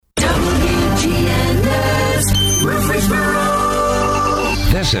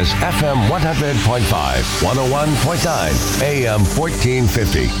This is FM 100.5, 101.9, AM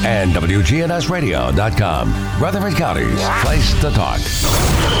 1450, and WGNSradio.com. Rutherford County's place to talk.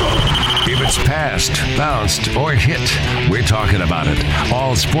 If it's passed, bounced, or hit, we're talking about it.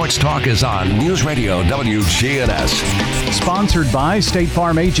 All sports talk is on News Radio WGNS. Sponsored by State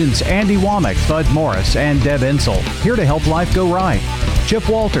Farm agents Andy Womack, Bud Morris, and Deb Insel. Here to help life go right. Chip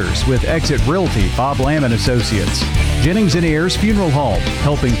Walters with Exit Realty, Bob Lamb and Associates. Jennings and Ayers Funeral Home,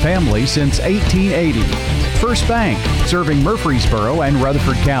 helping families since 1880. First Bank, serving Murfreesboro and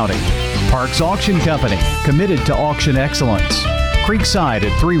Rutherford County. Parks Auction Company, committed to auction excellence. Creekside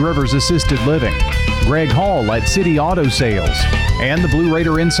at Three Rivers Assisted Living. Greg Hall at City Auto Sales. And the Blue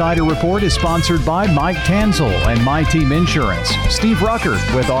Raider Insider Report is sponsored by Mike Tanzel and My Team Insurance, Steve Ruckert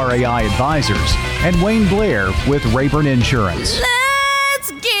with RAI Advisors, and Wayne Blair with Rayburn Insurance.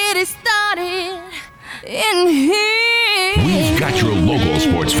 Let's get it started in here. We've got your local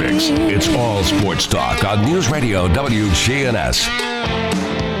sports fix. It's all sports talk on News Radio WGNS.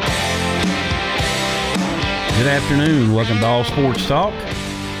 Good afternoon. Welcome to All Sports Talk,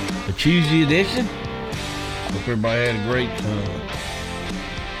 the Tuesday edition. Hope everybody had a great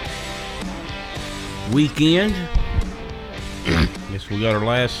weekend. Guess we got our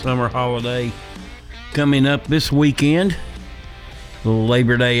last summer holiday coming up this weekend. A little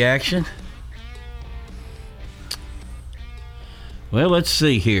Labor Day action. Well, let's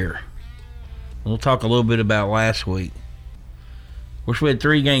see here. We'll talk a little bit about last week. Of course, we had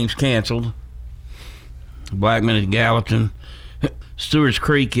 3 games canceled. Blackman at Gallatin, Stewart's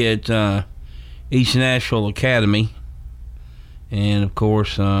Creek at East Nashville Academy, and of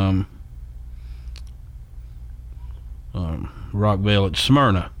course Rockville at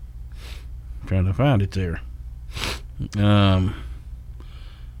Smyrna. I'm trying to find it there.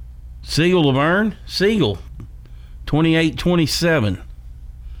 Siegel Laverne, Siegel 28-27,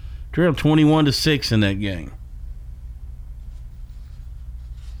 trailed 21-6 in that game.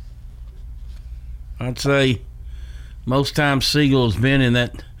 I'd say most times Siegel has been in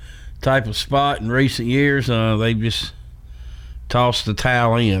that type of spot in recent years. They've just tossed the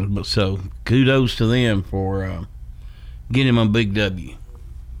towel in. But so kudos to them for getting them a big W.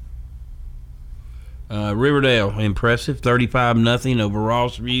 Riverdale, impressive, 35-0 over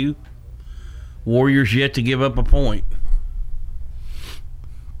Rossview. Warriors yet to give up a point.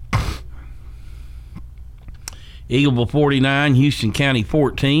 Eagleville 49, Houston County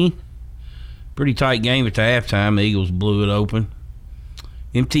 14. Pretty tight game at the halftime. The Eagles blew it open.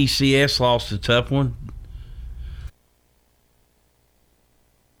 MTCS lost a tough one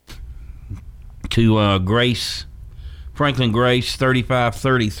to Franklin Grace,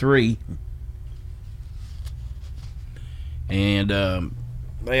 35-33. And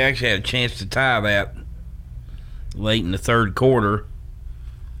they actually had a chance to tie that late in the third quarter,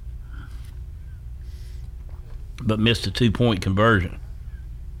 but missed a 2-point conversion.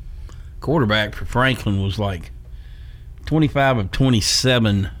 Quarterback for Franklin was like 25 of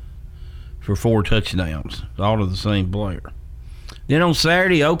 27 for 4 touchdowns, all to the same player. Then on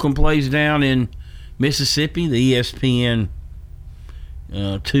Saturday, Oakland plays down in Mississippi, the ESPN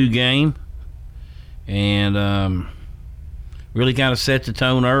 2 game, and really kind of set the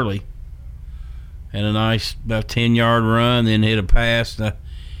tone early. Had a nice about 10-yard run, then hit a pass to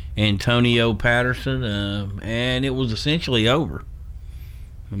Antonio Patterson, and it was essentially over.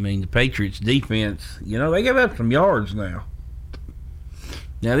 I mean, the Patriots defense, they give up some yards now.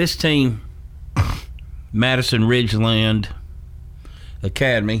 Now, this team, Madison Ridgeland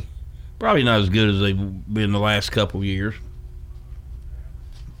Academy, probably not as good as they've been the last couple of years.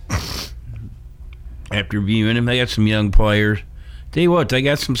 After viewing them, they got some young players. Tell you what, they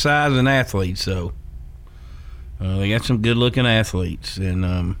got some size and athletes, so they got some good-looking athletes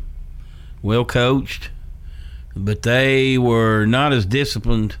and well coached. But they were not as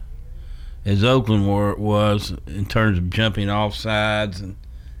disciplined as Oakland was in terms of jumping off sides and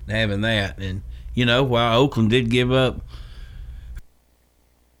having that. And, while Oakland did give up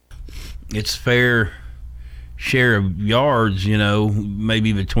its fair share of yards,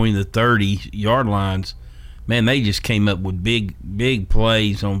 maybe between the 30-yard lines, man, they just came up with big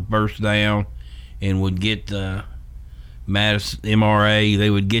plays on first down and would get Madison MRA. They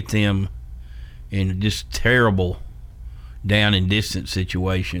would get them in just terrible down and distance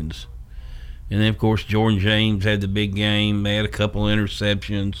situations. And then, of course, Jordan James had the big game. They had a couple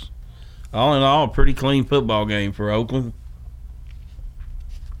interceptions. All in all, a pretty clean football game for Oakland.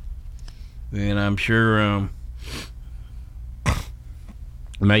 And I'm sure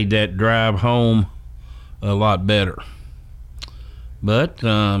made that drive home a lot better. But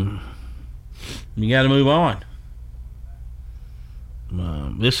you got to move on.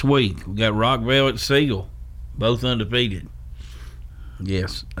 This week, we got Rockville at Siegel, both undefeated.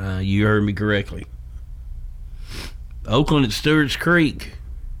 Yes, you heard me correctly. Oakland at Stewart's Creek.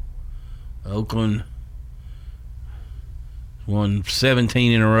 Oakland won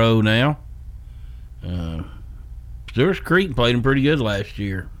 17 in a row now. Stewart's Creek played them pretty good last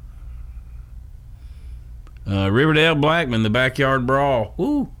year. Riverdale Blackman, the backyard brawl.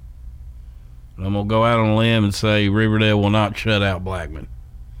 Woo! I'm going to go out on a limb and say Riverdale will not shut out Blackman.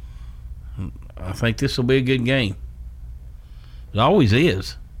 I think this will be a good game. It always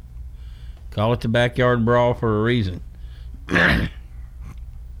is. Call it the backyard brawl for a reason.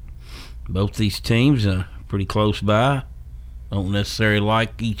 Both these teams are pretty close by. Don't necessarily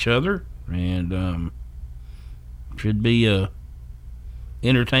like each other. And should be a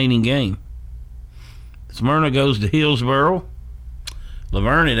entertaining game. Smyrna goes to Hillsboro.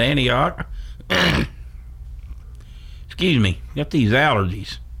 Laverne at Antioch. Excuse me. Got these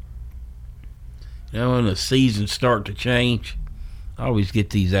allergies. You know, when the seasons start to change, I always get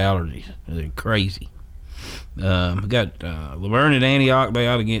these allergies. They're crazy. We got Laverne at Antioch. They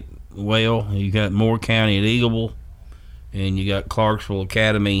ought to get well. You got Moore County at Eagleville. And you got Clarksville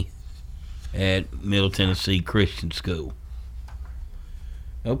Academy at Middle Tennessee Christian School.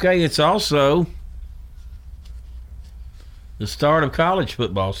 Okay, it's also the start of college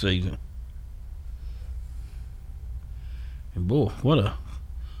football season. And boy, what a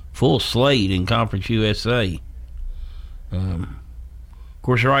full slate in Conference USA. Of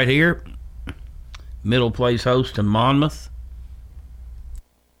course, right here, Middle plays host to Monmouth,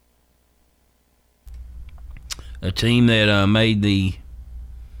 a team that made the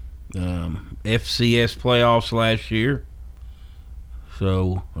FCS playoffs last year.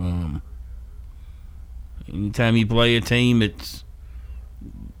 So, anytime you play a team that's,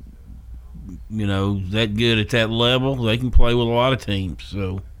 you know, that good at that level, they can play with a lot of teams.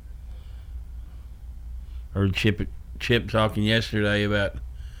 So, heard Chip talking yesterday about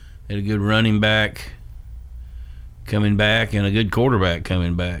had a good running back coming back and a good quarterback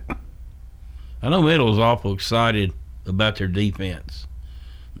coming back. I know Middle's awful excited about their defense.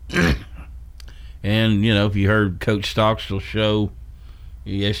 And, you know, if you heard Coach Stockstill's show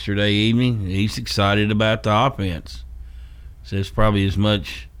yesterday evening, he's excited about the offense. Says probably as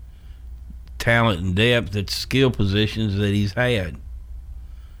much talent and depth at skill positions that he's had.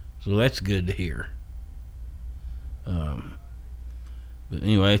 So that's good to hear. But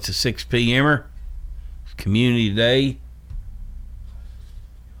anyway, it's a 6 p.m.er. It's Community Day.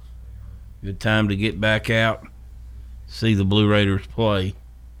 Good time to get back out, see the Blue Raiders play.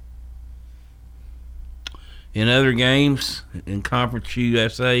 In other games in Conference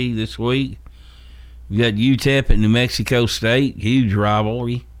USA this week, we got UTEP at New Mexico State, huge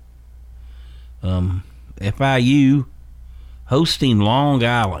rivalry. FIU hosting Long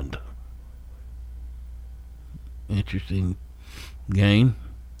Island. Interesting game.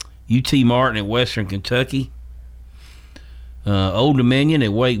 UT Martin at Western Kentucky. Old Dominion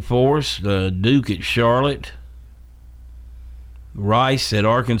at Wake Forest. Duke at Charlotte. Rice at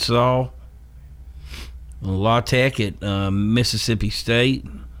Arkansas. La Tech at Mississippi State.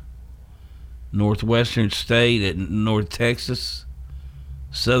 Northwestern State at North Texas.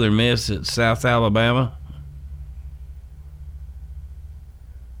 Southern Miss at South Alabama.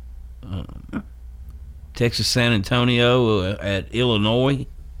 Texas San Antonio at Illinois.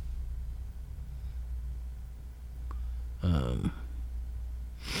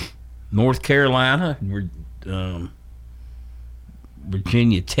 North Carolina,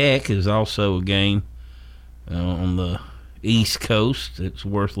 Virginia Tech is also a game on the East Coast that's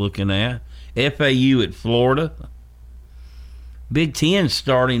worth looking at. FAU at Florida. Big Ten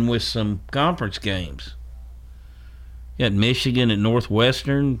starting with some conference games. You got Michigan at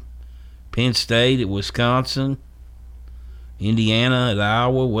Northwestern, Penn State at Wisconsin, Indiana at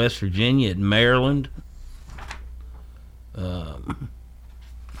Iowa, West Virginia at Maryland.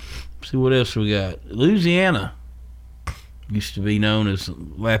 See what else we got. Louisiana used to be known as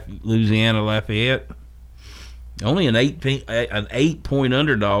Louisiana Lafayette. Only an 8-point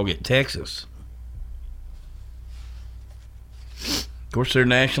underdog at Texas. Of course, they're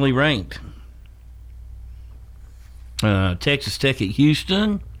nationally ranked. Texas Tech at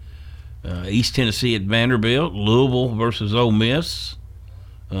Houston. East Tennessee at Vanderbilt. Louisville versus Ole Miss.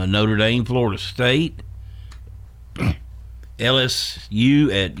 Notre Dame, Florida State.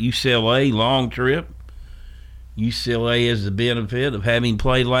 LSU at UCLA, long trip. UCLA has the benefit of having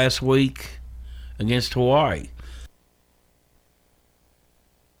played last week against Hawaii.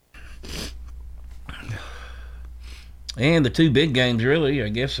 And the two big games, really, I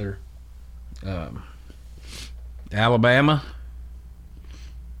guess, are Alabama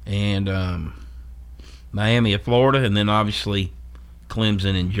and Miami of Florida, and then obviously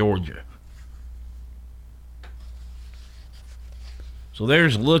Clemson and Georgia. So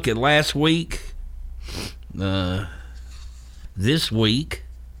there's a look at last week, this week,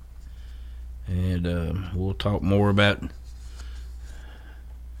 and we'll talk more about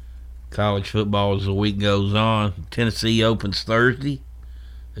college football as the week goes on. Tennessee opens Thursday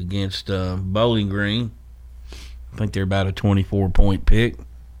against Bowling Green. I think they're about a 24-point pick.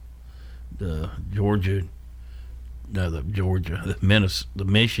 The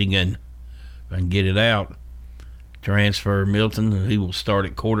Michigan, if I can get it out, transfer Milton. He will start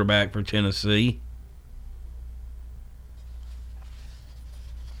at quarterback for Tennessee.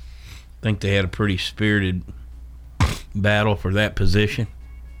 I think they had a pretty spirited battle for that position.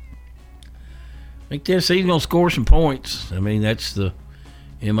 I think Tennessee's going to score some points. I mean, that's the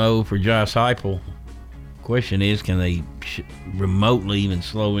MO for Josh Heupel. Question is, can they remotely even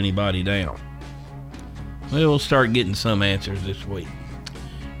slow anybody down? Well, we'll start getting some answers this week.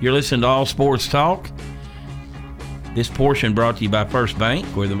 You're listening to All Sports Talk. This portion brought to you by First Bank,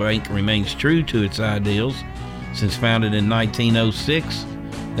 where the bank remains true to its ideals since founded in 1906.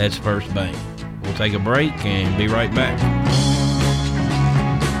 That's First Bank. We'll take a break and be right back.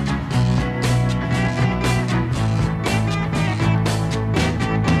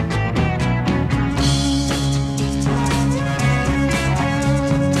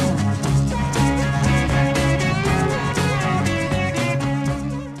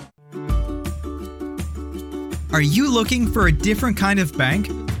 Are you looking for a different kind of bank?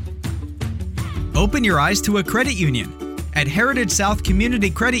 Open your eyes to a credit union. At Heritage South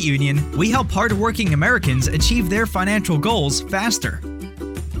Community Credit Union, we help hardworking Americans achieve their financial goals faster.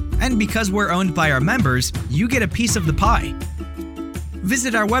 And because we're owned by our members, you get a piece of the pie.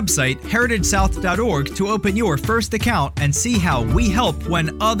 Visit our website, heritagesouth.org, to open your first account and see how we help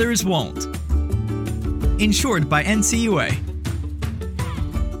when others won't. Insured by NCUA.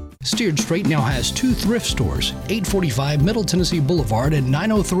 Steered Straight now has 2 thrift stores, 845 Middle Tennessee Boulevard and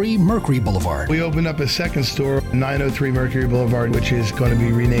 903 Mercury Boulevard. We opened up a second store, 903 Mercury Boulevard, which is going to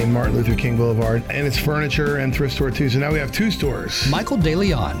be renamed Martin Luther King Boulevard. And it's furniture and thrift store too. So now we have 2 stores. Michael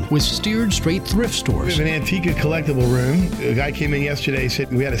DeLeon with Steered Straight Thrift Stores. We have an Antica collectible room. A guy came in yesterday,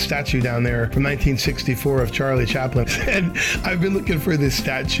 said we had a statue down there from 1964 of Charlie Chaplin. And I've been looking for this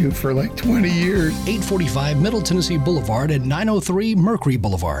statue for like 20 years. 845 Middle Tennessee Boulevard and 903 Mercury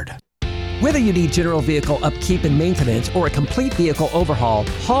Boulevard. Whether you need general vehicle upkeep and maintenance or a complete vehicle overhaul,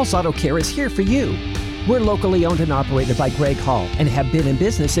 Hall's Auto Care is here for you. We're locally owned and operated by Greg Hall and have been in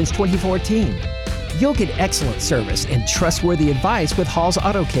business since 2014. You'll get excellent service and trustworthy advice with Hall's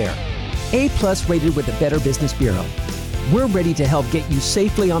Auto Care. A+ rated with the Better Business Bureau. We're ready to help get you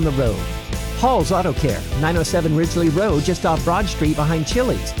safely on the road. Hall's Auto Care, 907 Ridgely Road, just off Broad Street behind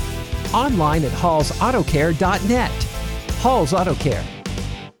Chili's. Online at hallsautocare.net. Hall's Auto Care.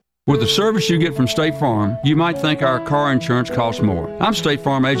 With the service you get from State Farm, you might think our car insurance costs more. I'm State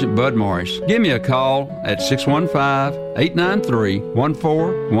Farm Agent Bud Morris. Give me a call at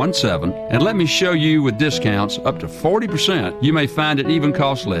 615-893-1417 and let me show you with discounts up to 40%. You may find it even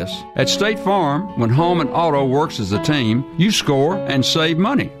costs less. At State Farm, when home and auto works as a team, you score and save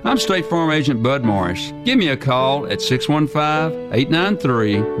money. I'm State Farm Agent Bud Morris. Give me a call at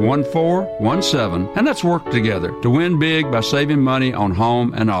 615-893-1417 and let's work together to win big by saving money on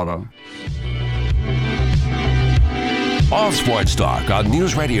home and auto. All Sports Talk on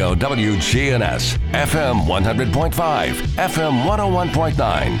News Radio WGNS, FM 100.5, FM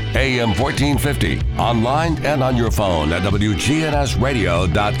 101.9, AM 1450, online and on your phone at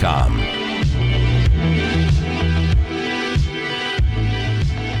WGNSradio.com.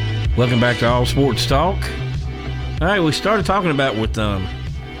 Welcome back to All Sports Talk. All right, we started talking about with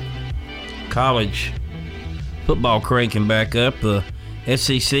college football cranking back up. The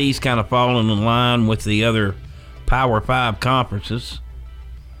SEC's kind of falling in line with the other Power 5 conferences.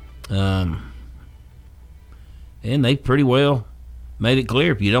 And they pretty well made it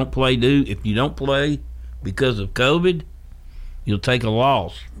clear if you don't play because of COVID, you'll take a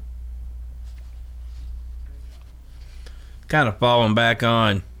loss. Kind of falling back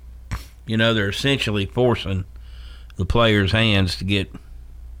on, they're essentially forcing the players' hands to get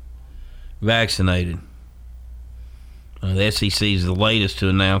vaccinated. The SEC is the latest to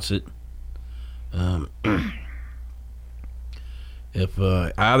announce it. If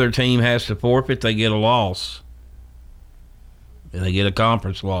either team has to forfeit, they get a loss. They get a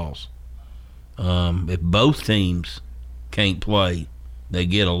conference loss. If both teams can't play, they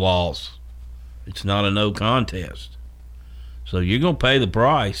get a loss. It's not a no contest. So you're going to pay the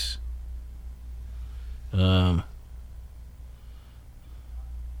price.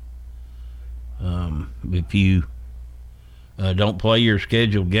 if you don't play your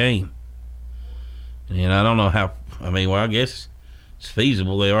scheduled game. And I don't know how. Well, I guess it's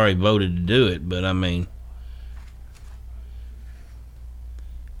feasible. They already voted to do it, but I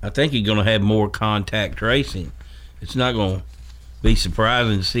think you're going to have more contact tracing. It's not going to be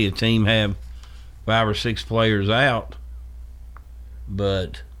surprising to see a team have 5 or 6 players out,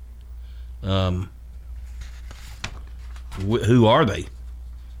 but who are they?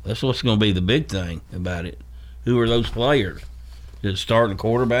 That's what's going to be the big thing about it. Who are those players? Is it starting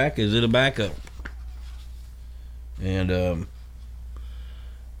quarterback? Is it a backup? And I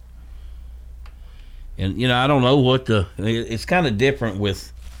don't know what it's kind of different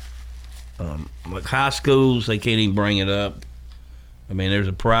with like high schools. They can't even bring it up. There's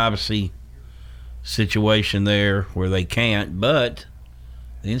a privacy situation there where they can't, but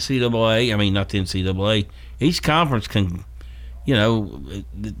the NCAA, not the NCAA, each conference can,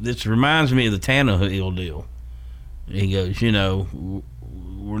 this reminds me of the Tannehill deal. He goes,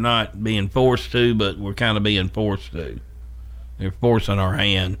 we're not being forced to, but we're kind of being forced to. They're forcing our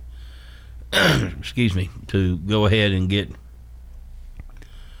hand, excuse me, to go ahead and get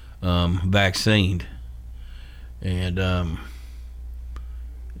vaccinated. And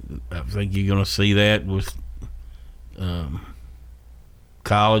I think you're going to see that with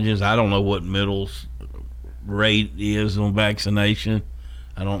colleges. I don't know what middle's rate is on vaccination.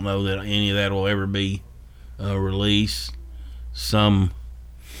 I don't know that any of that will ever be released. Some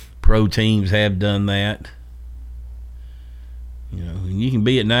pro teams have done that. You can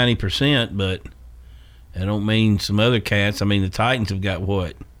be at 90%, but that don't mean some other cats. The Titans have got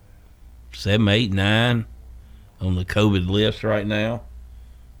what, 7, 8, 9 on the COVID list right now.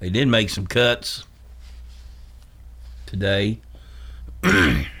 They did make some cuts today.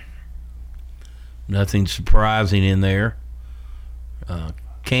 Nothing surprising in there.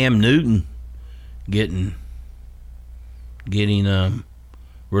 Cam Newton getting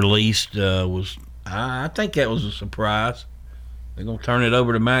released was, I think that was a surprise. They're going to turn it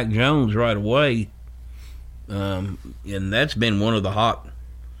over to Mac Jones right away. And that's been one of the hot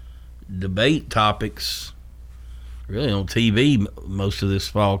debate topics really on TV most of this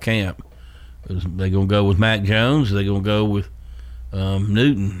fall camp. They're going to go with Mac Jones. They're going to go with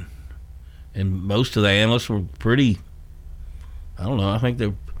Newton. And most of the analysts were pretty, I don't know, I think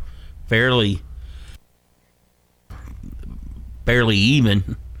they're fairly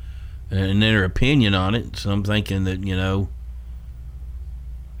even in their opinion on it. Some thinking that,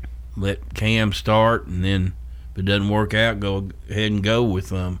 let Cam start, and then if it doesn't work out, go ahead and go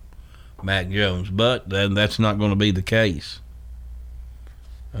with Mac Jones. But that's not going to be the case.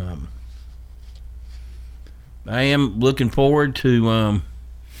 I am looking forward to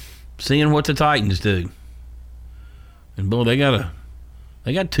seeing what the Titans do. And boy, they got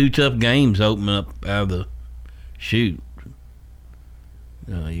 2 tough games opening up out of the chute.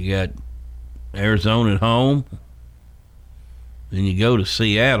 You got Arizona at home, then you go to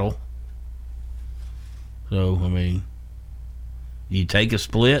Seattle. So you take a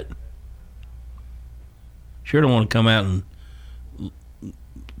split. Sure don't want to come out and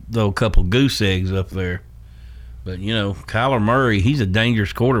throw a couple goose eggs up there. But, Kyler Murray, he's a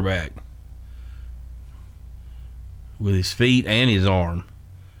dangerous quarterback with his feet and his arm.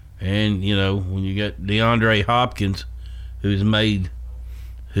 And, when you got DeAndre Hopkins, who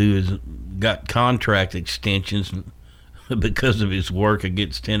has got contract extensions because of his work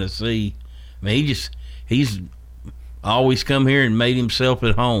against Tennessee. He's always come here and made himself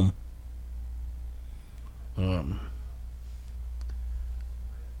at home.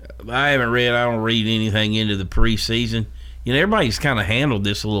 I don't read anything into the preseason. Everybody's kind of handled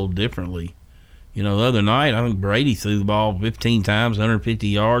this a little differently. The other night, I think Brady threw the ball 15 times, 150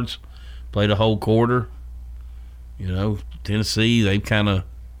 yards, played a whole quarter. Tennessee, they've kind of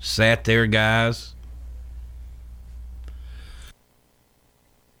sat their guys.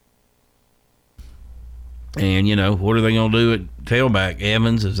 And, what are they going to do at tailback?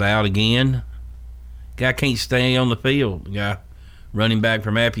 Evans is out again. Guy can't stay on the field. The guy running back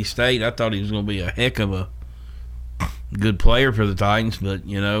from Appy State, I thought he was going to be a heck of a good player for the Titans. But,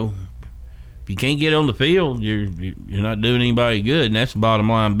 if you can't get on the field, you're not doing anybody good, and that's the bottom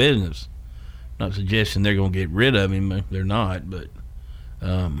line business. Not suggesting they're going to get rid of him. They're not, but,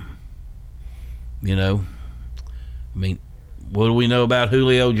 what do we know about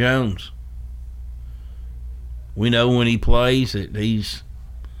Julio Jones? We know when he plays that he's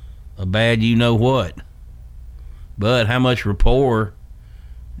a bad you-know-what. But how much rapport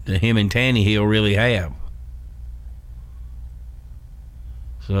do him and Tannehill really have?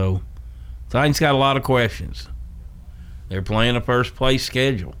 So, Titans got a lot of questions. They're playing a first-place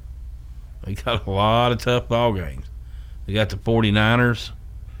schedule. They got a lot of tough ball games. They got the 49ers.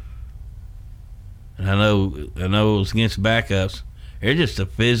 And I know it was against backups. They're just a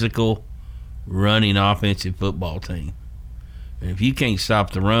physical, running offensive football team. And if you can't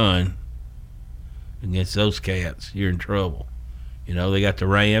stop the run against those cats, you're in trouble. You know, they got the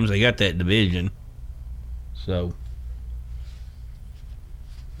Rams. They got that division. So,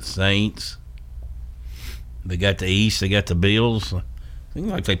 the Saints. They got the East. They got the Bills. I think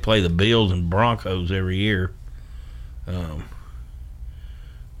like they play the Bills and Broncos every year.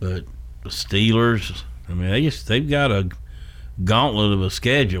 But the Steelers, I mean, they've got a gauntlet of a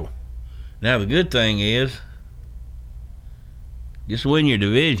schedule. Now, the good thing is, just win your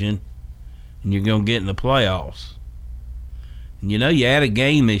division, and you're going to get in the playoffs. And, you know, you add a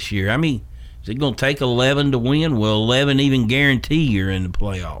game this year. I mean, is it going to take 11 to win? Well, 11 even guarantee you're in the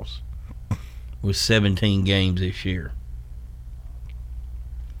playoffs with 17 games this year.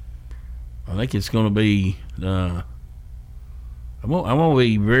 I think it's going to be I'm going to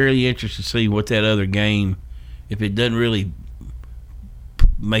be really interested to see what that other game, if it doesn't really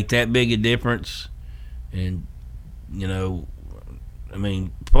make that big a difference. And, you know, I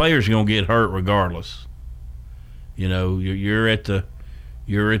mean, players are going to get hurt regardless. You know, you're at the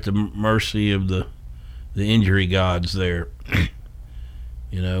mercy of the injury gods there.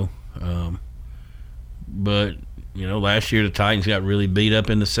 You know, but, you know, last year the Titans got really beat up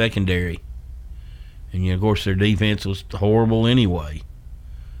in the secondary. And, you know, of course, their defense was horrible anyway.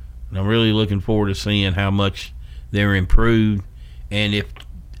 And I'm really looking forward to seeing how much they're improved and if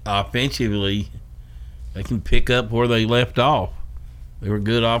offensively they can pick up where they left off. They were a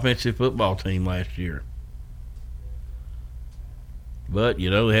good offensive football team last year. But, you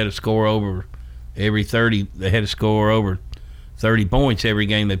know, they had to score over every 30. They had to score over 30 points every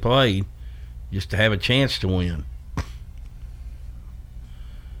game they played just to have a chance to win.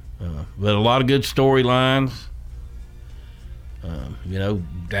 But a lot of good storylines. You know,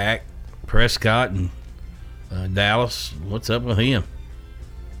 Dak Prescott and Dallas, what's up with him?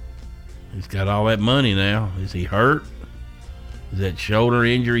 He's got all that money now. Is he hurt? Is that shoulder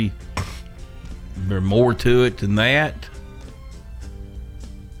injury? Is there more to it than that?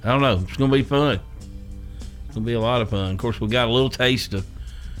 I don't know. It's going to be fun. It's going to be a lot of fun. Of course, we got a little taste of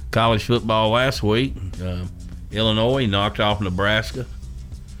college football last week. Illinois knocked off Nebraska.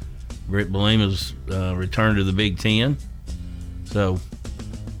 Brett Bielema's return to the Big Ten. So,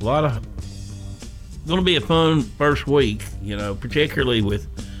 going to be a fun first week, you know, particularly with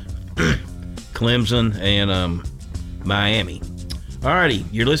Clemson and Miami. Alrighty,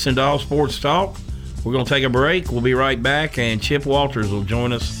 you're listening to All Sports Talk. We're going to take a break. We'll be right back, and Chip Walters will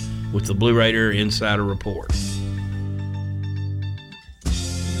join us with the Blue Raider Insider Report.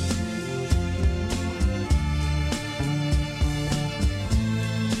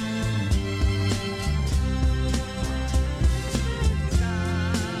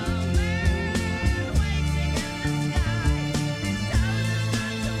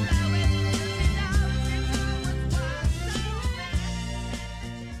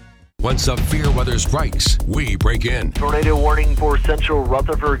 When severe weather strikes, we break in. Tornado warning for central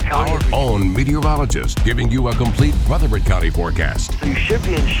Rutherford County. Our own meteorologist giving you a complete Rutherford County forecast. So you should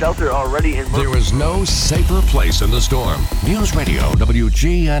be in shelter already in There is no safer place in the storm. News Radio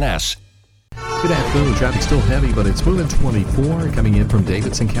WGNS. Good afternoon. Traffic still heavy, but it's moving 24 coming in from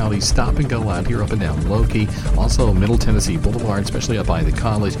Davidson County. Stop and go out here up and down Loki. Also Middle Tennessee Boulevard, especially up by the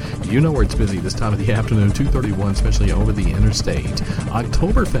college. You know where it's busy this time of the afternoon, 231, especially over the interstate.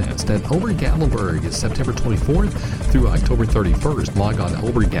 Oktoberfest at Obergatlinburg is September 24th through October 31st. Log on to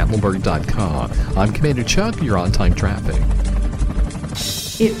obergatlinburg.com. I'm Commander Chuck, your on-time traffic.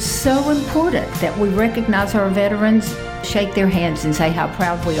 It's so important that we recognize our veterans, shake their hands and say how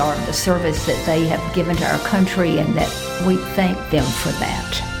proud we are of the service that they have given to our country and that we thank them for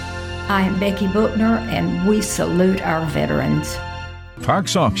that. I am Becky Bookner and we salute our veterans.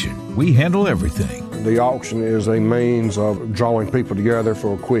 Parks Auction. We handle everything. The auction is a means of drawing people together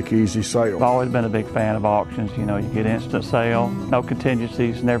for a quick, easy sale. I've always been a big fan of auctions. You know, you get instant sale, no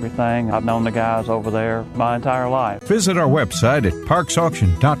contingencies and everything. I've known the guys over there my entire life. Visit our website at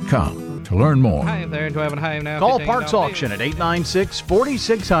parksauction.com to learn more. Hi there, driving home now. Call Parks Auction at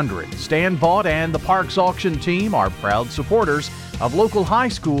 896-4600. Stan Vaught and the Parks Auction team are proud supporters of local high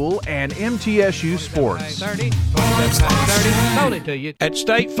school and MTSU sports. At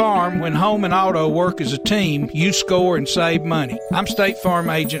State Farm, when home and auto work as a team, you score and save money. I'm State Farm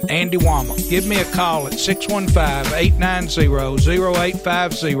agent Andy Womack. Give me a call at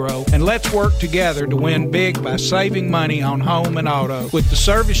 615-890-0850 and let's work together to win big by saving money on home and auto. With the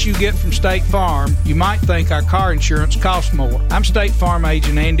service you get from State Farm, you might think our car insurance costs more. I'm State Farm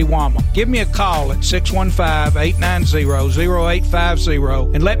agent Andy Womack. Give me a call at 615-890-0850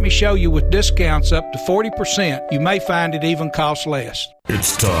 and let me show you with discounts up to 40%. You may find it even costs less.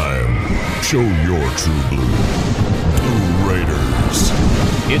 It's time. Show your true blue. Blue Raiders.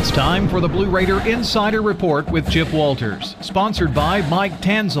 It's time for the Blue Raider Insider Report with Chip Walters, sponsored by Mike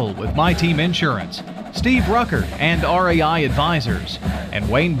Tanzel with My Team Insurance, Steve Rucker and RAI Advisors, and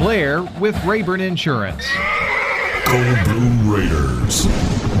Wayne Blair with Rayburn Insurance. Go Blue Raiders.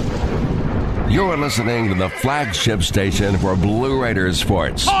 You're listening to the flagship station for Blue Raiders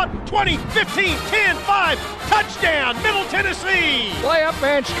sports. Hot 20, 15, 10, 5, touchdown, Middle Tennessee. Play up,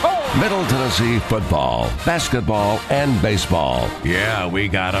 man, score. Middle Tennessee football, basketball, and baseball. Yeah, we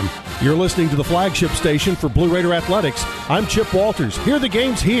got them. You're listening to the flagship station for Blue Raider Athletics. I'm Chip Walters. Hear the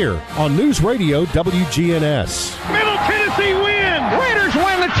games here on News Radio WGNS. Middle Tennessee win. Raiders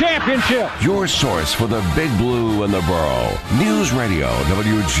win the championship. Your source for the Big Blue and the Borough. News Radio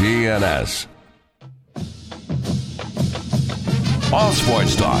WGNS. All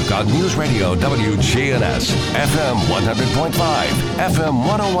sports talk on News Radio WGNS, FM 100.5, FM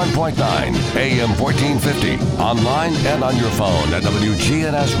 101.9, AM 1450, online and on your phone at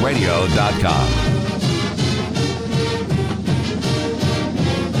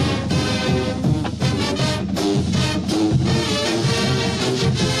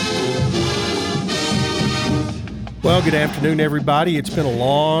Well, good afternoon, everybody. It's been a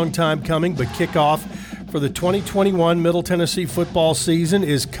long time coming, but kickoff for the 2021 Middle Tennessee football season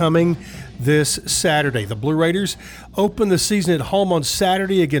is coming this Saturday. The Blue Raiders open the season at home on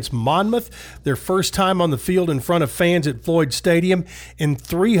Saturday against Monmouth, their first time on the field in front of fans at Floyd Stadium in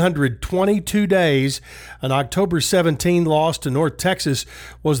 322 days. An October 17 loss to North Texas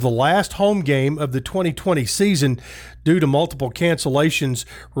was the last home game of the 2020 season due to multiple cancellations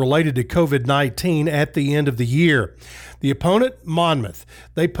related to COVID-19 at the end of the year. The opponent, Monmouth,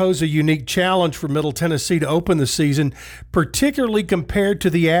 they pose a unique challenge for Middle Tennessee to open the season, particularly compared to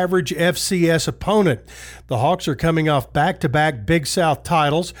the average FCS opponent. The Hawks are coming off back-to-back Big South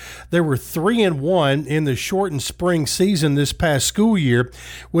titles. They were 3-1 in the shortened spring season this past school year,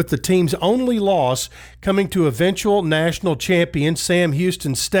 with the team's only loss coming to eventual national champion Sam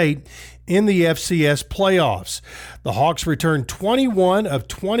Houston State in the FCS playoffs. The Hawks returned 21 of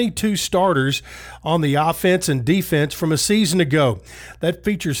 22 starters on the offense and defense from a season ago. That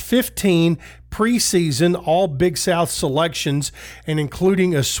features 15 preseason All Big South selections and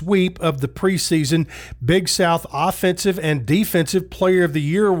including a sweep of the preseason Big South Offensive and Defensive Player of the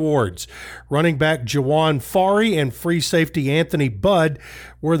Year awards. Running back Jawan Fari and free safety Anthony Budd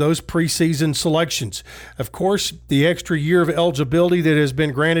were those preseason selections. Of course, the extra year of eligibility that has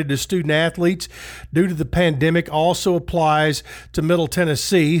been granted to student athletes due to the pandemic also applies to Middle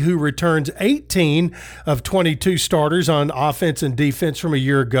Tennessee, who returns 18 of 22 starters on offense and defense from a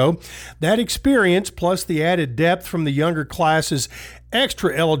year ago. That experience, plus the added depth from the younger classes'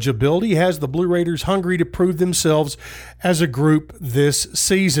 extra eligibility, has the Blue Raiders hungry to prove themselves as a group this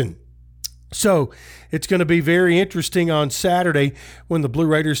season. So it's going to be very interesting on Saturday when the Blue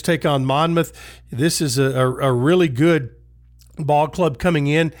Raiders take on Monmouth. This is a really good ball club coming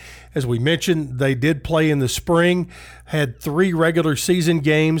in. As we mentioned, they did play in the spring, had 3 regular season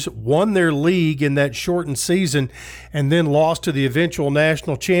games, won their league in that shortened season, and then lost to the eventual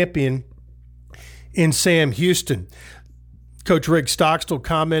national champion in Sam Houston. Coach Rick Stockstill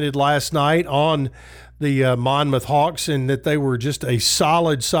commented last night on the Monmouth Hawks and that they were just a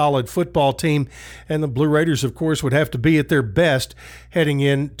solid football team, and the Blue Raiders, of course, would have to be at their best heading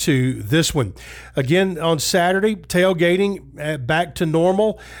into this one. Again, on Saturday, tailgating back to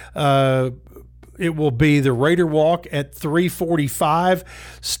normal. It will be the Raider Walk at 3:45.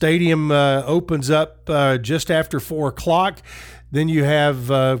 Stadium opens up just after 4 o'clock. Then you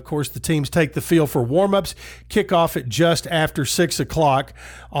have, of course, the teams take the field for warm-ups, kickoff at just after 6 o'clock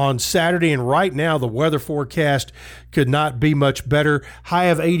on Saturday. And right now, the weather forecast could not be much better. High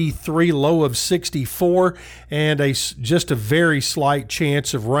of 83, low of 64, and just a very slight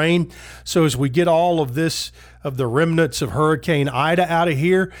chance of rain. So as we get all of this of the remnants of Hurricane Ida out of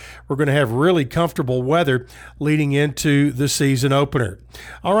here. We're going to have really comfortable weather leading into the season opener.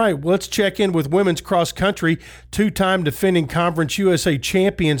 All right, let's check in with women's cross country. Two-time defending Conference USA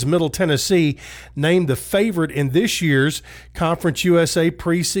champions Middle Tennessee named the favorite in this year's Conference USA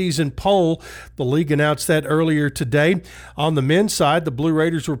preseason poll. The league announced that earlier today. On the men's side, the Blue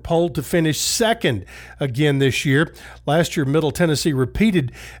Raiders were polled to finish second again this year. Last year, Middle Tennessee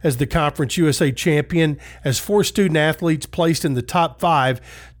repeated as the Conference USA champion as 4 student athletes placed in the top 5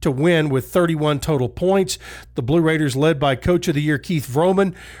 to win with 31 total points. The Blue Raiders, led by Coach of the Year Keith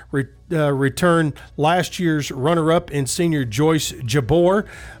Vroman, returned last year's runner-up in senior Joyce Jabor,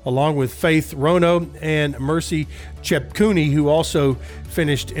 along with Faith Rono and Mercy Chepkuni, who also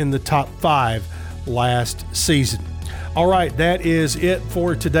finished in the top 5 last season. All right, that is it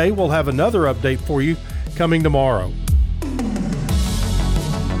for today. We'll have another update for you coming tomorrow.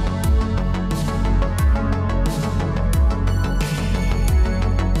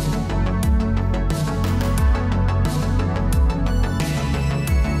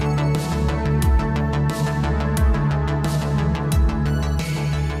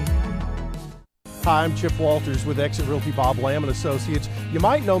 Hi, I'm Chip Walters with Exit Realty Bob Lamb & Associates. You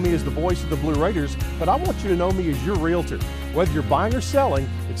might know me as the voice of the Blue Raiders, but I want you to know me as your realtor. Whether you're buying or selling,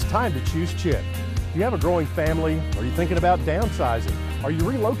 it's time to choose Chip. Do you have a growing family? Are you thinking about downsizing? Are you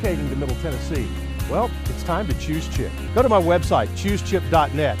relocating to Middle Tennessee? Well, it's time to choose Chip. Go to my website,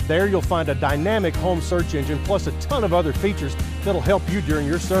 choosechip.net. There you'll find a dynamic home search engine plus a ton of other features that'll help you during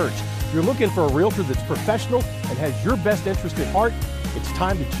your search. If you're looking for a realtor that's professional and has your best interest at heart, it's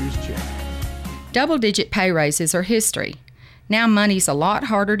time to choose Chip. Double-digit pay raises are history. Now money's a lot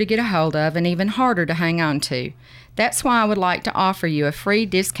harder to get a hold of and even harder to hang on to. That's why I would like to offer you a free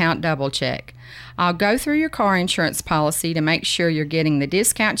discount double check. I'll go through your car insurance policy to make sure you're getting the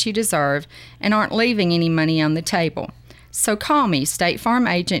discounts you deserve and aren't leaving any money on the table. So call me, State Farm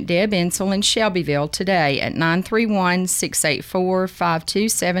Agent Deb Insel in Shelbyville today at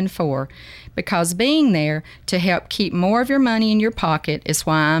 931-684-5274, because being there to help keep more of your money in your pocket is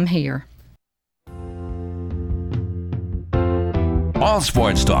why I'm here. All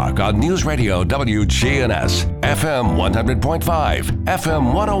Sports Talk on News Radio WGNS, FM 100.5,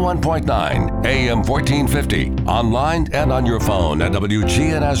 FM 101.9, AM 1450, online and on your phone at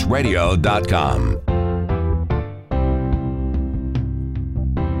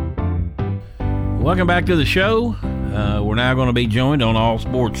WGNSradio.com. Welcome back to the show. We're now going to be joined on All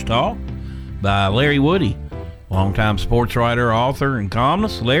Sports Talk by Larry Woody, longtime sports writer, author, and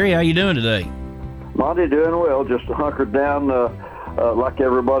columnist. Larry, how you doing today? Monty, doing well. Just hunkered down like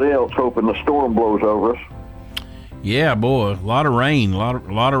everybody else, hoping the storm blows over us. Yeah, boy, a lot of rain, a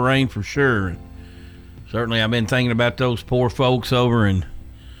lot of rain for sure. Certainly, I've been thinking about those poor folks over in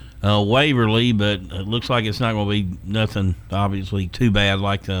Waverly, but it looks like it's not going to be nothing, obviously, too bad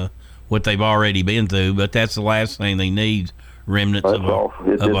like what they've already been through. But that's the last thing they need. Remnants of a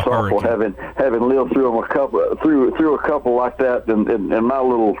hurricane. It's awful having lived through a couple like that in my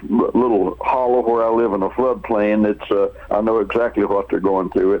little hollow where I live in a floodplain. It's I know exactly what they're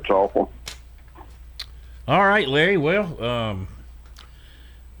going through. It's awful. All right, Larry. Well,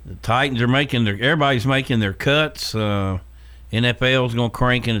 the Titans are everybody's making their cuts. NFL's going to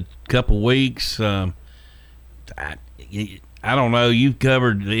crank in a couple weeks. I don't know. You've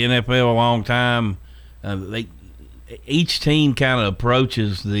covered the NFL a long time. Each team kind of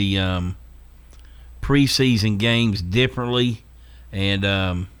approaches the preseason games differently, and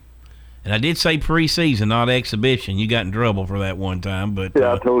I did say preseason, not exhibition. You got in trouble for that one time, but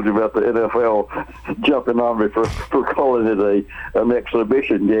yeah, I told you about the NFL jumping on me for calling it an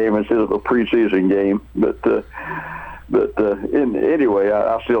exhibition game instead of a preseason game. But anyway,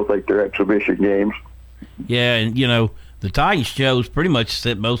 I still think they're exhibition games. Yeah, and the Titans chose pretty much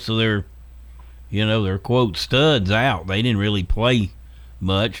set most of their quote studs out. They didn't really play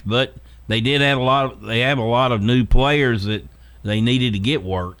much, but they did have a lot of new players that they needed to get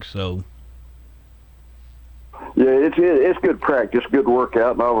work. So yeah, it's good practice, good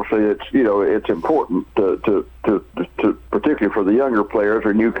workout, and obviously it's important to particularly for the younger players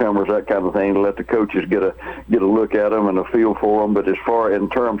or newcomers, that kind of thing, to let the coaches get a look at them and a feel for them. But as far in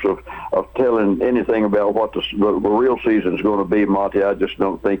terms of telling anything about what the real season is going to be, Monty, I just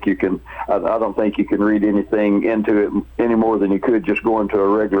don't think you can. I don't think you can read anything into it any more than you could just go into a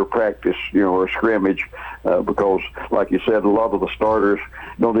regular practice, or a scrimmage, because, like you said, a lot of the starters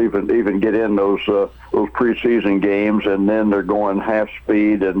don't even get in those preseason games, and then they're going half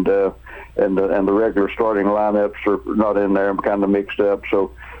speed, and the regular starting lineups are not in there. I'm kind of mixed up.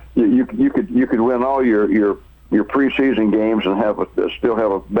 So you could win all your your preseason games and still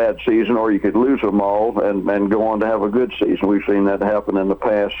have a bad season, or you could lose them all and go on to have a good season. We've seen that happen in the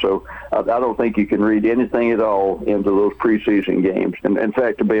past. So I don't think you can read anything at all into those preseason games. And in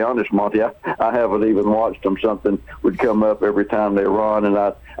fact, to be honest, Monty, I haven't even watched them. Something would come up every time they run, and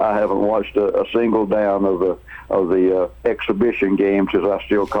I haven't watched a single down of the exhibition games, as I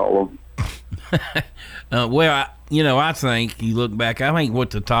still call them. Well, I think you look back, I think what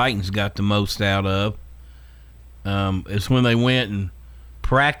the Titans got the most out of is when they went and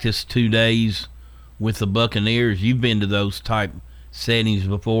practiced 2 days with the Buccaneers. You've been to those type settings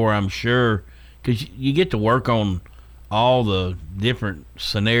before, I'm sure, because you get to work on all the different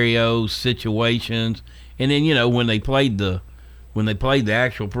scenarios, situations, and then when they played the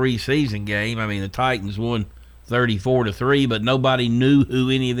actual preseason game, I mean the Titans won 34-3, but nobody knew who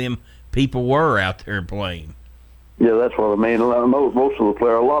any of them people were out there playing. Yeah, that's what I mean. Most of the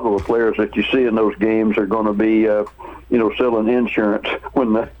players, a lot of the players that you see in those games are going to be, selling insurance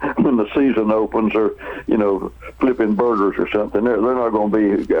when the season opens, or flipping burgers or something. They're not going to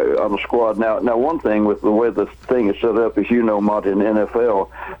be on the squad now. Now, one thing with the way the thing is set up, as you know, Monty, in the NFL,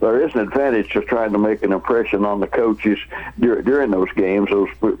 there is an advantage to trying to make an impression on the coaches during those games, those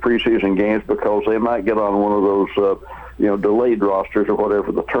preseason games, because they might get on one of those. Delayed rosters, or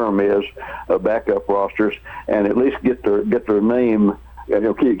whatever the term is, backup rosters, and at least get their name,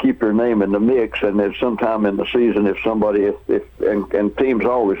 keep their name in the mix. And if sometime in the season, if somebody, and teams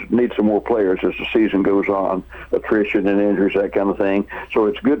always need some more players as the season goes on, attrition and injuries, that kind of thing. So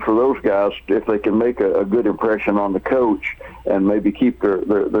it's good for those guys if they can make a good impression on the coach and maybe keep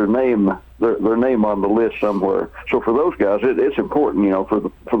their name. Their name on the list somewhere. So for those guys, it's important.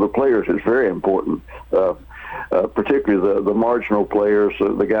 For the players, it's very important. Particularly the marginal players,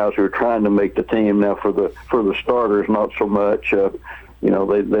 the guys who are trying to make the team. Now, for the starters, not so much. They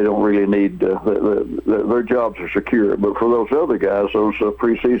don't really need their jobs are secure. But for those other guys, those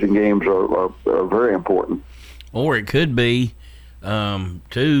preseason games are very important. Or it could be,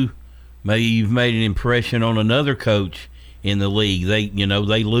 too, maybe you've made an impression on another coach in the league.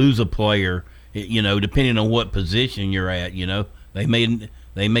 They lose a player, depending on what position you're at. They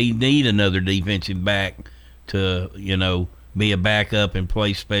may need another defensive back to be a backup and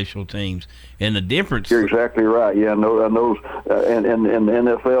play special teams. And the difference. You're exactly right. Yeah, and those and in the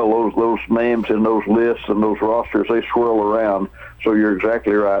NFL, those names and those lists and those rosters, they swirl around. So you're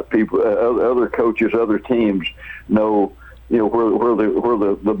exactly right. People, other coaches, other teams know where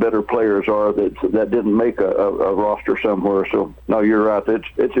the better players are that didn't make a roster somewhere. So no, you're right.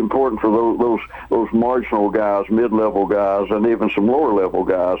 It's important for those marginal guys, mid-level guys, and even some lower-level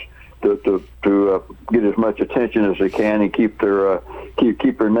guys to get as much attention as they can and keep their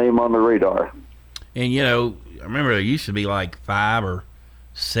name on the radar. And I remember there used to be like 5 or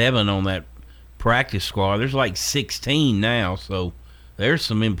 7 on that practice squad. There's like 16 now, so there's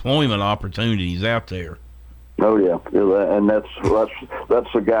some employment opportunities out there. Oh yeah, and that's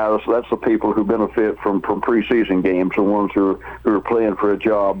the guys. That's the people who benefit from preseason games. The ones who are playing for a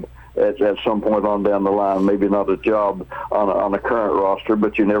job at some point on down the line. Maybe not a job on a current roster,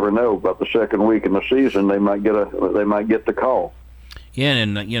 but you never know. About the second week in the season, they might get the call. Yeah,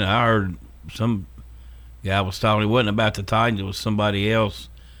 and I heard some guy was talking. It wasn't about the Titans. It was somebody else.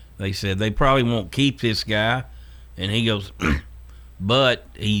 They said they probably won't keep this guy, and he goes, but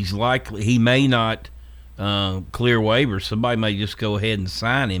he may not clear waivers. Somebody may just go ahead and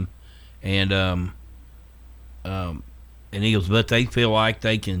sign him, and he goes, but they feel like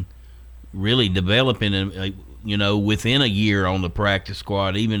they can really develop in within a year on the practice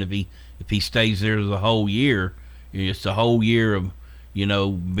squad, even if he stays there the whole year. It's a whole year of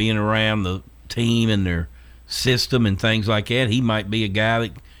being around the team and their system and things like that. He might be a guy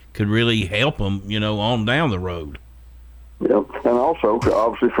that could really help them on down the road. Yep, and also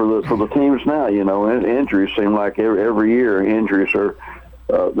obviously for the teams now, injuries seem like every year injuries are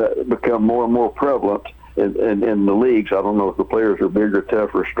that become more and more prevalent in the leagues. I don't know if the players are bigger,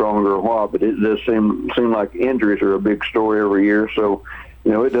 tougher, stronger, or what, but it does seem like injuries are a big story every year. So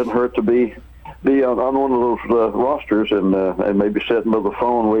it doesn't hurt to be on one of those rosters and maybe sitting by the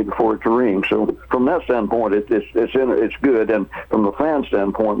phone waiting for it to ring. So from that standpoint, it's good. And from the fan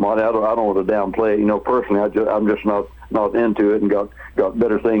standpoint, Monty, I don't want to downplay it. Personally, I'm just not into it and got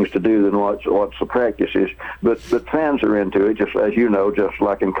better things to do than watch the practices. But fans are into it, just as just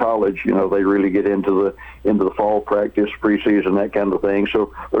like in college. They really get into the fall practice, preseason, that kind of thing.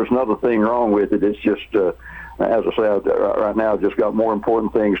 So there's not a thing wrong with it. It's just as I say, right now, I've just got more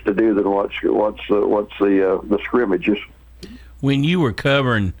important things to do than watch the scrimmages. When you were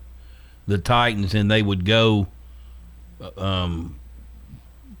covering the Titans and they would go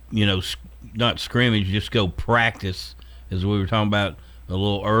not scrimmage, just go practice, as we were talking about a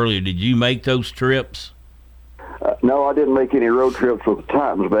little earlier. Did you make those trips? No, I didn't make any road trips with the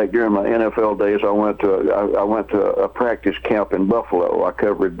Titans back during my NFL days. I went to a practice camp in Buffalo. I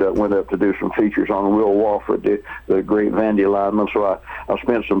went up to do some features on Will Walford, the great Vandy lineman. So I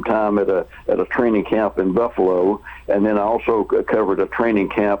spent some time at a training camp in Buffalo, and then I also covered a training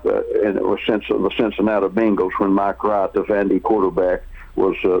camp, and it was the Cincinnati Bengals when Mike Wright, the Vandy quarterback,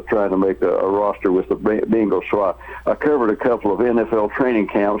 was trying to make a roster with the Bengals. So I covered a couple of NFL training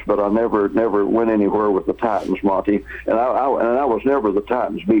camps, but I never went anywhere with the Titans, Monty. And I was never the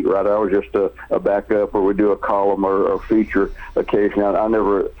Titans beat writer. I was just a backup, or we do a column or a feature occasionally. I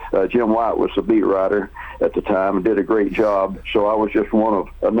never. Jim White was the beat writer at the time and did a great job. So I was just one of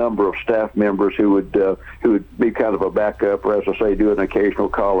a number of staff members who would be kind of a backup, or as I say, do an occasional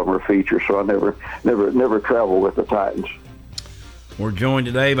column or feature. So I never traveled with the Titans. We're joined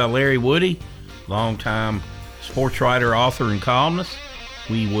today by Larry Woody, longtime sports writer, author, and columnist.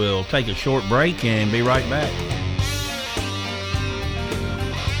 We will take a short break and be right back.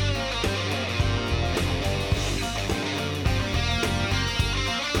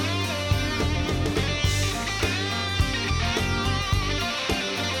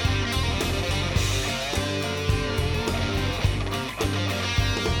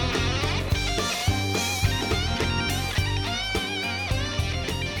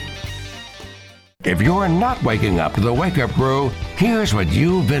 If you're not waking up to the Wake Up Crew, here's what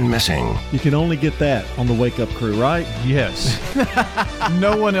you've been missing. You can only get that on the Wake Up Crew, right? Yes.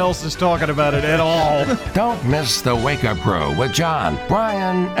 No one else is talking about it at all. Don't miss the Wake Up Crew with John,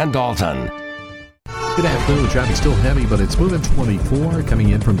 Brian, and Dalton. Good afternoon. Traffic still heavy, but it's moving 24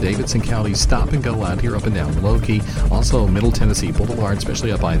 coming in from Davidson County. Stop and go out here up and down Loki. Also Middle Tennessee Boulevard,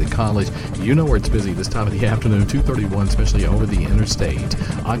 especially up by the college. You know where it's busy this time of the afternoon, 231, especially over the interstate.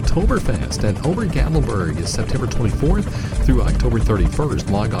 Oktoberfest at Obergatlinburg is September 24th through October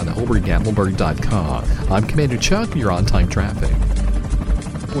 31st. Log on to obergatlinburg.com. I'm Commander Chuck, you're on time traffic.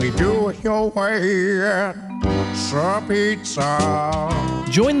 We do it your way at Sir Pizza.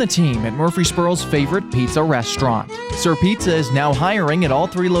 Join the team at Murfreesboro's favorite pizza restaurant. Sir Pizza is now hiring at all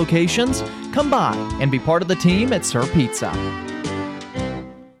 3 locations. Come by and be part of the team at Sir Pizza.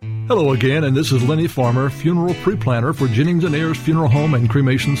 Hello again, and this is Lenny Farmer, funeral pre-planner for Jennings & Ayers Funeral Home and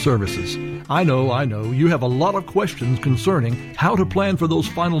Cremation Services. I know, you have a lot of questions concerning how to plan for those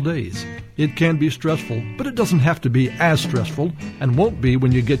final days. It can be stressful, but it doesn't have to be as stressful, and won't be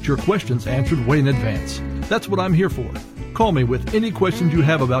when you get your questions answered way in advance. That's what I'm here for. Call me with any questions you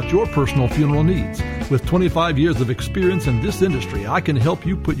have about your personal funeral needs. With 25 years of experience in this industry, I can help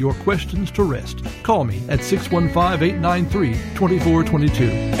you put your questions to rest. Call me at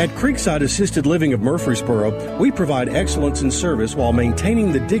 615-893-2422. At Creekside Assisted Living of Murfreesboro, we provide excellence in service while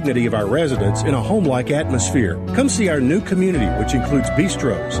maintaining the dignity of our residents in a home-like atmosphere. Come see our new community, which includes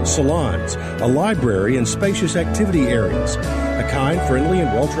bistros, salons, a library, and spacious activity areas. A kind, friendly,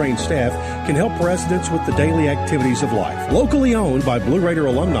 and well-trained staff can help residents with the daily activities of life. Locally owned by Blue Raider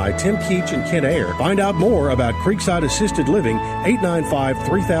alumni Tim Keach and Ken Ayer. Find out more about Creekside Assisted Living,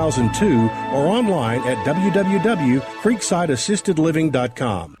 895-3002, or online at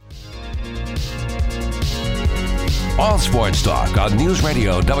www.creeksideassistedliving.com. All sports talk on News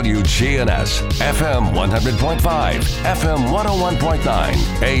Radio WGNS, FM 100.5, FM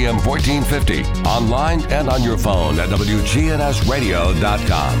 101.9, AM 1450, online and on your phone at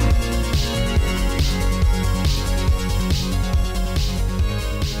WGNSradio.com.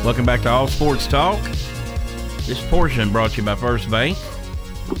 Welcome back to All Sports Talk. This portion brought to you by First Bank.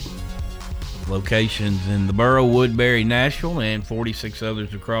 Locations in the borough, Woodbury, Nashville, and 46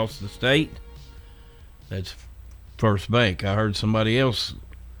 others across the state. That's First Bank. I heard somebody else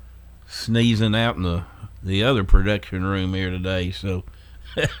sneezing out in the other production room here today, so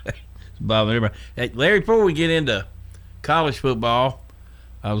it's bothering everybody. Hey, Larry, before we get into college football,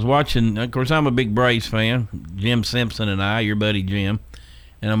 I was watching, of course, I'm a big Braves fan, Jim Simpson and I, your buddy Jim,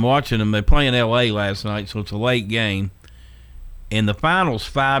 and I'm watching them. They play in L.A. last night, so it's a late game. And the finals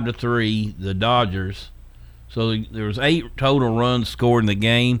 5-3, the Dodgers. So there was 8 total runs scored in the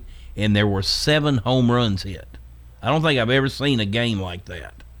game, and there were 7 home runs hit. I don't think I've ever seen a game like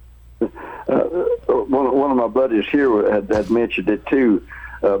that. One of my buddies here had mentioned it too,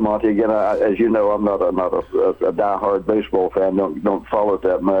 Monty. Again, as you know, I'm not a diehard baseball fan. Don't follow it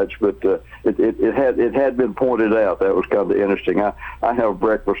that much, but it had been pointed out. That was kind of interesting. I have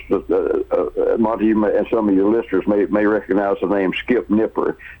breakfast. Monty, you may, and some of your listeners may recognize the name Skip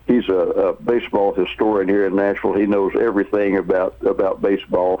Nipper. He's a baseball historian here in Nashville. He knows everything about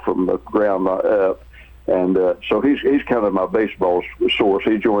baseball from the ground up. And so he's kind of my baseball source.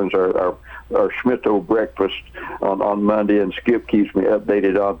 He joins our Schmitto breakfast on Monday, and Skip keeps me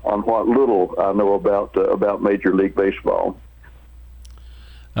updated on what little I know about Major League Baseball.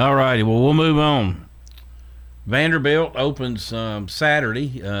 All righty, well, we'll move on. Vanderbilt opens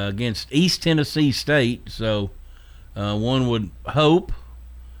Saturday against East Tennessee State, so one would hope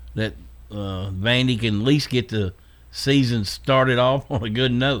that Vandy can at least get the season started off on a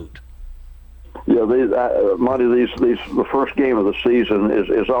good note. Yeah, Monty, the first game of the season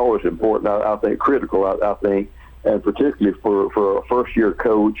is always important. I think critical. I think, and particularly for a first-year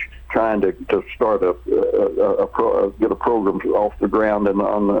coach trying to start get a program off the ground in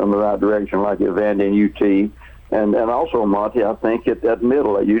the right direction, like at Vandy and UT, and also Monty, I think at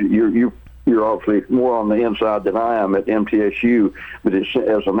middle, you're obviously more on the inside than I am at MTSU, but it's,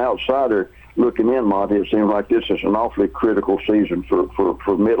 as an outsider looking in, Monty, it seems like this is an awfully critical season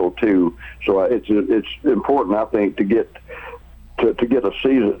for middle too. So it's important, I think, to get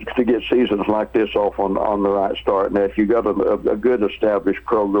seasons like this off on the right start. Now, if you got a good established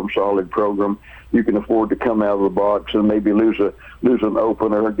program, solid program, you can afford to come out of the box and maybe lose an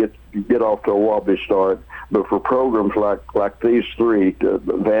opener, get off to a wobbly start. But for programs like these three,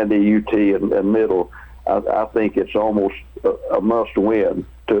 Vandy, UT, and middle, I think it's almost a must win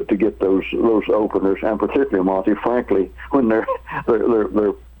to get those openers, and particularly, Monty, frankly, when they're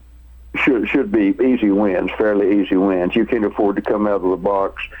should be easy wins, fairly easy wins. You can't afford to come out of the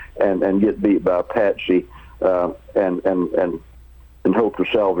box and get beat by a patsy and hope to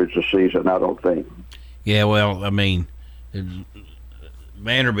salvage the season, I don't think. Yeah, well, I mean,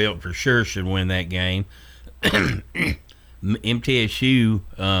 Vanderbilt for sure should win that game. MTSU,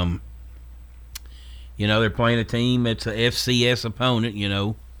 they're playing a team that's a FCS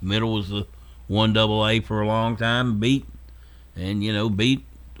opponent. Middle was the 1AA for a long time, beat a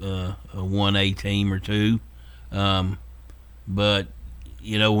 1A team or two. But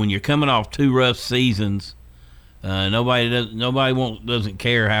when you're coming off two rough seasons, nobody doesn't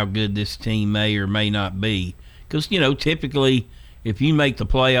care how good this team may or may not be, because typically if you make the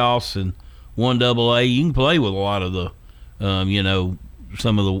playoffs and 1AA, you can play with a lot of the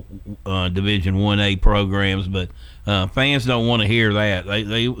some of the Division 1A programs, but fans don't want to hear that.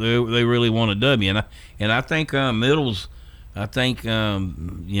 They really want a W, and I think Middle's. I think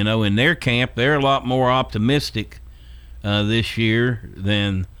in their camp they're a lot more optimistic this year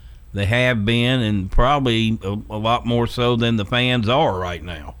than they have been, and probably a lot more so than the fans are right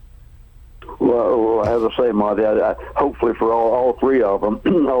now. Well, as I say, Monty, I hopefully for all three of them,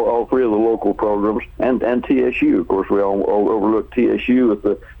 all three of the local programs, and TSU. Of course, we all overlook TSU with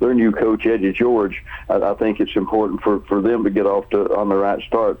their new coach, Eddie George. I think it's important for them to get off on the right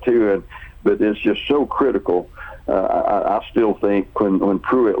start too. But it's just so critical. I still think when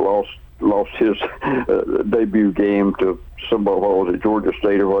Pruitt lost his debut game to somebody, what was it, Georgia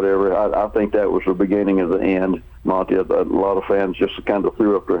State or whatever, I think that was the beginning of the end, Monty. A lot of fans just kind of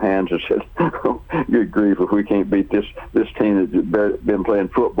threw up their hands and said, good grief, if we can't beat this team that's been playing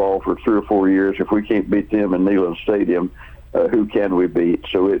football for 3 or 4 years, if we can't beat them in Neyland Stadium, who can we beat?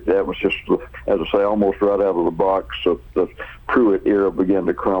 So that was just, as I say, almost right out of the box. So the Pruitt era began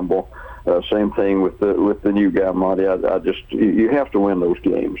to crumble. Same thing with the new guy, Monty. You have to win those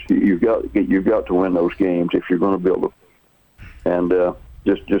games. You've got to win those games if you're going to build it. And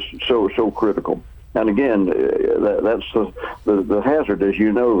just so critical. And again, that's the hazard, as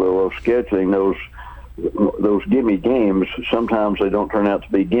you know, though, of scheduling those gimme games. Sometimes they don't turn out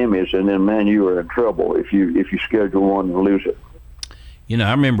to be gimmies, and then man, you are in trouble if you schedule one and lose it.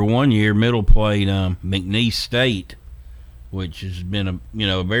 I remember one year Middle played McNeese State, which has been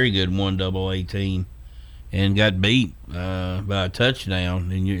a very good 1AA team, and got beat by a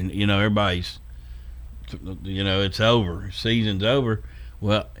touchdown. And everybody's, it's over, season's over.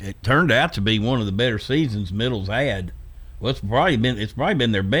 Well, it turned out to be one of the better seasons Middle's had. Well, it's probably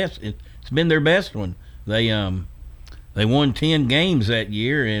been their best. It's been their best one. They won 10 games that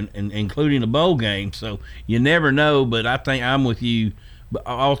year, and including a bowl game. So you never know. But I think I'm with you.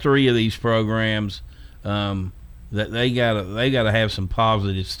 All three of these programs, that they gotta have some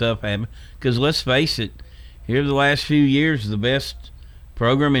positive stuff happen. Because let's face it, here the last few years, the best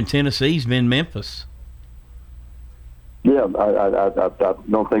program in Tennessee's been Memphis. Yeah, I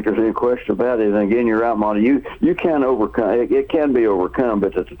don't think there's any question about it. And again, you're right, Monty. You can overcome. It can be overcome,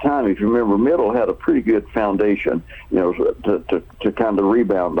 but at the time, if you remember, Middle had a pretty good foundation, to kind of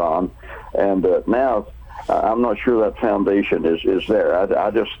rebound on. And now, I'm not sure that foundation is there. I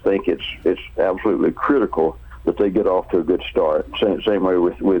just think it's absolutely critical that they get off to a good start. Same way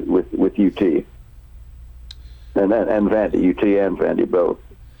with UT and Vandy, UT and Vandy both.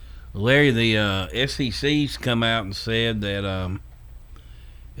 Larry, the SEC's come out and said that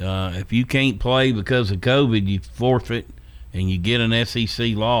if you can't play because of COVID, you forfeit and you get an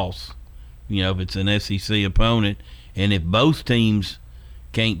SEC loss. If it's an SEC opponent, and if both teams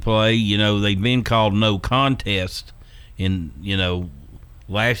can't play, they've been called no contest in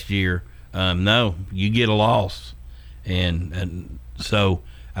last year. No, you get a loss, and so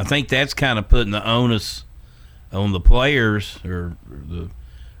I think that's kind of putting the onus on the players or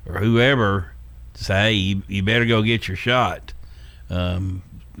whoever to say, hey, you better go get your shot.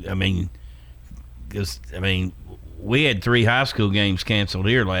 We had 3 high school games canceled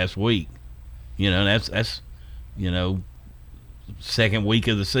here last week. That's second week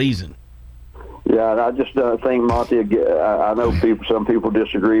of the season. Yeah, and I just think, Monty, I know some people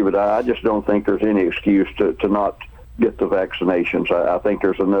disagree, but I just don't think there's any excuse to not get the vaccinations. I think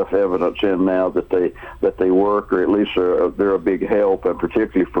there's enough evidence in now that they work, or at least they're a big help, and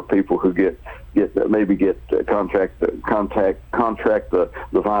particularly for people who contract the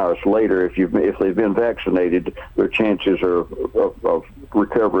virus later. If they've been vaccinated, their chances of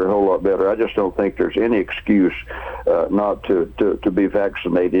recovery a whole lot better. I just don't think there's any excuse not to be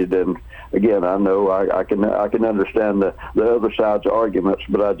vaccinated. And again, I know I can understand the other side's arguments,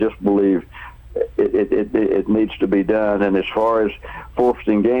 but I just believe it needs to be done. And as far as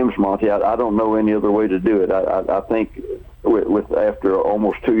forfeiting games, Monty, I don't know any other way to do it. I think with after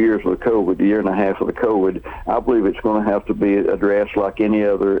almost 2 years of the COVID, a year and a half of the COVID, I believe it's going to have to be addressed like any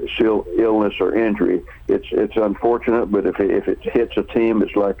other illness or injury. It's unfortunate, but if it hits a team,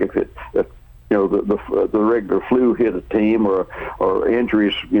 it's like if the regular flu hit a team, or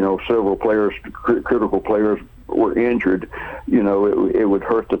injuries, several players, critical players were injured, it would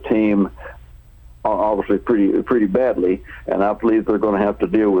hurt the team obviously pretty badly, and I believe they're going to have to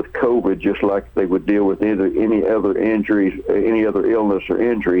deal with COVID just like they would deal with any other injuries, any other illness or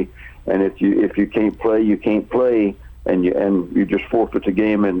injury. And if you can't play, you can't play, and you just forfeit the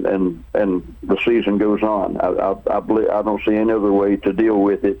game, and the season goes on. I don't see any other way to deal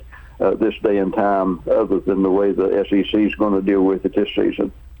with it this day and time other than the way the SEC is going to deal with it this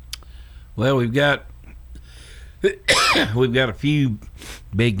season. Well, we've got a few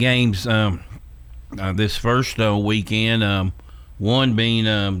big games this first weekend, one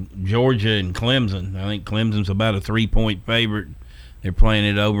being Georgia and Clemson. I think Clemson's about a 3-point favorite. They're playing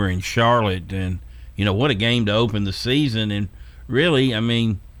it over in Charlotte, and what a game to open the season. And really,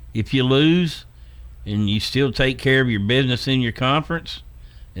 if you lose and you still take care of your business in your conference,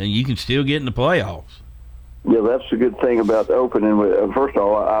 and you can still get in the playoffs. Yeah, that's the good thing about the opening. First of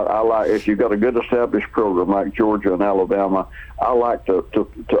all, I like, if you've got a good established program like Georgia and Alabama, I like to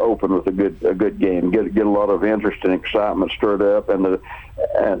open with a good game, get a lot of interest and excitement stirred up and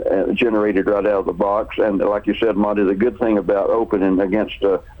generated right out of the box. And like you said, Monty, the good thing about opening against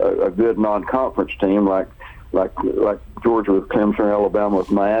a good non-conference team like Georgia with Clemson, Alabama with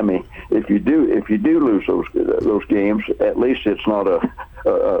Miami, if you do lose those games, at least it's not a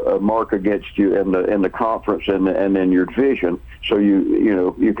mark against you in the conference and in your division, so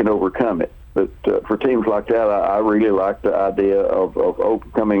you can overcome it. But for teams like that, I really like the idea of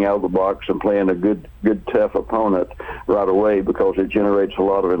coming out of the box and playing a good tough opponent right away, because it generates a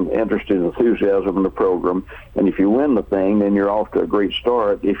lot of interest and enthusiasm in the program. And if you win the thing, then you're off to a great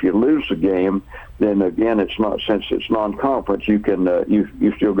start. If you lose the game, then again, it's not, since it's non-conference, you can you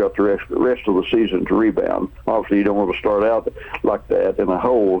still got the rest of the season to rebound. Obviously, you don't want to start out like that in a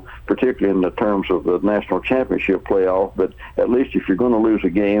hole, particularly in the terms of the national championship playoff. But at least if you're going to lose a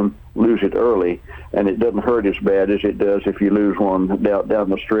game, lose it early, and it doesn't hurt as bad as it does if you lose one down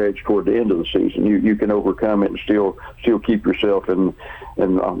the stretch toward the end of the season. You can overcome it and still keep yourself in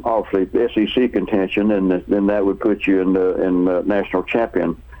obviously SEC contention, and then that would put you in national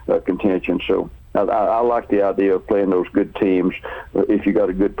champion contention. So I like the idea of playing those good teams if you got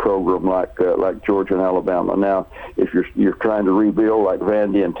a good program like Georgia and Alabama. Now, if you're trying to rebuild like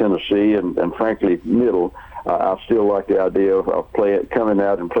Vandy and Tennessee and frankly Middle, I still like the idea of coming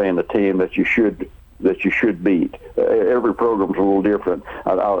out and playing the team that you should beat. Every program's a little different.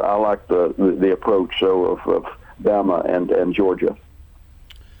 I like the approach of Bama and Georgia.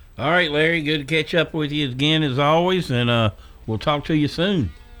 All right, Larry, good to catch up with you again as always, and we'll talk to you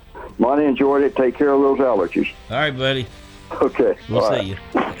soon. Monty, enjoyed it. Take care of those allergies. All right, buddy. Okay. We'll see you.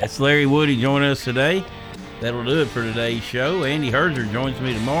 That's Larry Woody joining us today. That'll do it for today's show. Andy Herzer joins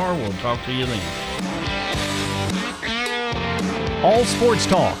me tomorrow. We'll talk to you then. All Sports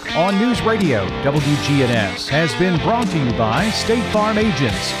Talk on News Radio WGNS has been brought to you by State Farm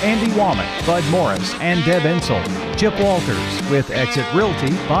agents Andy Womack, Bud Morris, and Deb Ensel. Chip Walters with Exit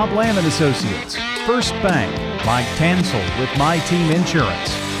Realty, Bob Lamb & Associates. First Bank, Mike Tansel with My Team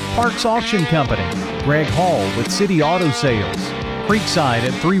Insurance. Parks Auction Company, Greg Hall with City Auto Sales, Creekside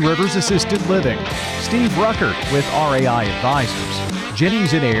at Three Rivers Assisted Living, Steve Ruckert with RAI Advisors,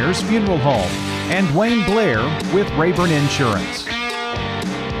 Jennings & Ayers Funeral Home, and Wayne Blair with Rayburn Insurance.